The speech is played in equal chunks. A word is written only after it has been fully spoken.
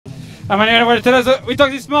Amanuel, well, tell us, we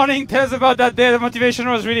talked this morning, tell us about that day, the motivation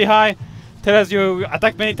was really high. Tell us you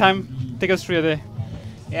attacked many times, take us through your day.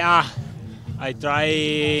 Yeah, I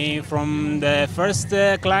try from the first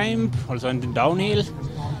climb, also in the downhill,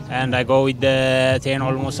 and I go with the 10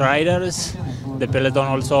 almost riders. The peloton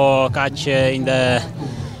also catch in the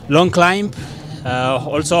long climb.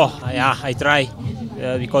 Also, yeah, I try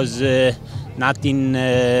because nothing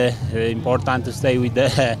important to stay with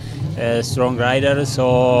the strong riders.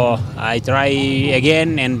 So I try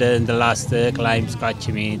again, and the last climbs catch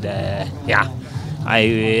me.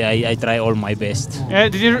 I try all my best. You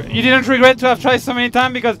didn't regret to have tried so many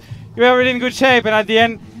times because you were really in good shape, and at the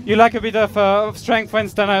end you lack a bit of strength, for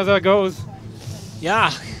instance, as it goes.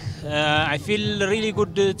 Yeah, I feel really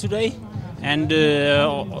good today, and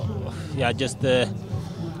yeah, just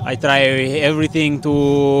I try everything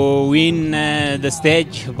to win the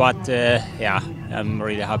stage, but yeah, I'm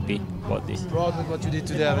really happy about this. Proud with what you did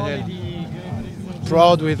today, Amanuel.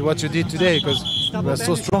 Proud with what you did today because you were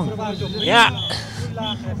so strong. Yeah,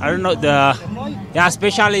 I don't know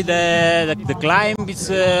especially the climb. It's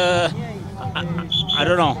I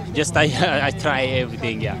don't know. Just I try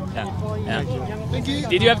everything. Yeah. Thank you.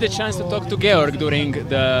 Did you have the chance to talk to Georg during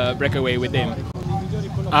the breakaway with him?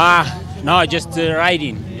 No, just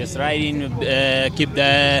riding. Keep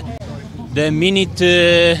the minute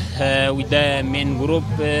with the main group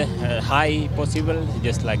high possible.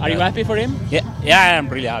 Just like. Are you happy for him? Yeah, I'm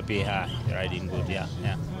really happy. Riding good. Yeah.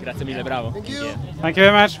 Grazie mille, bravo. Thank you. Thank you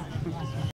very much.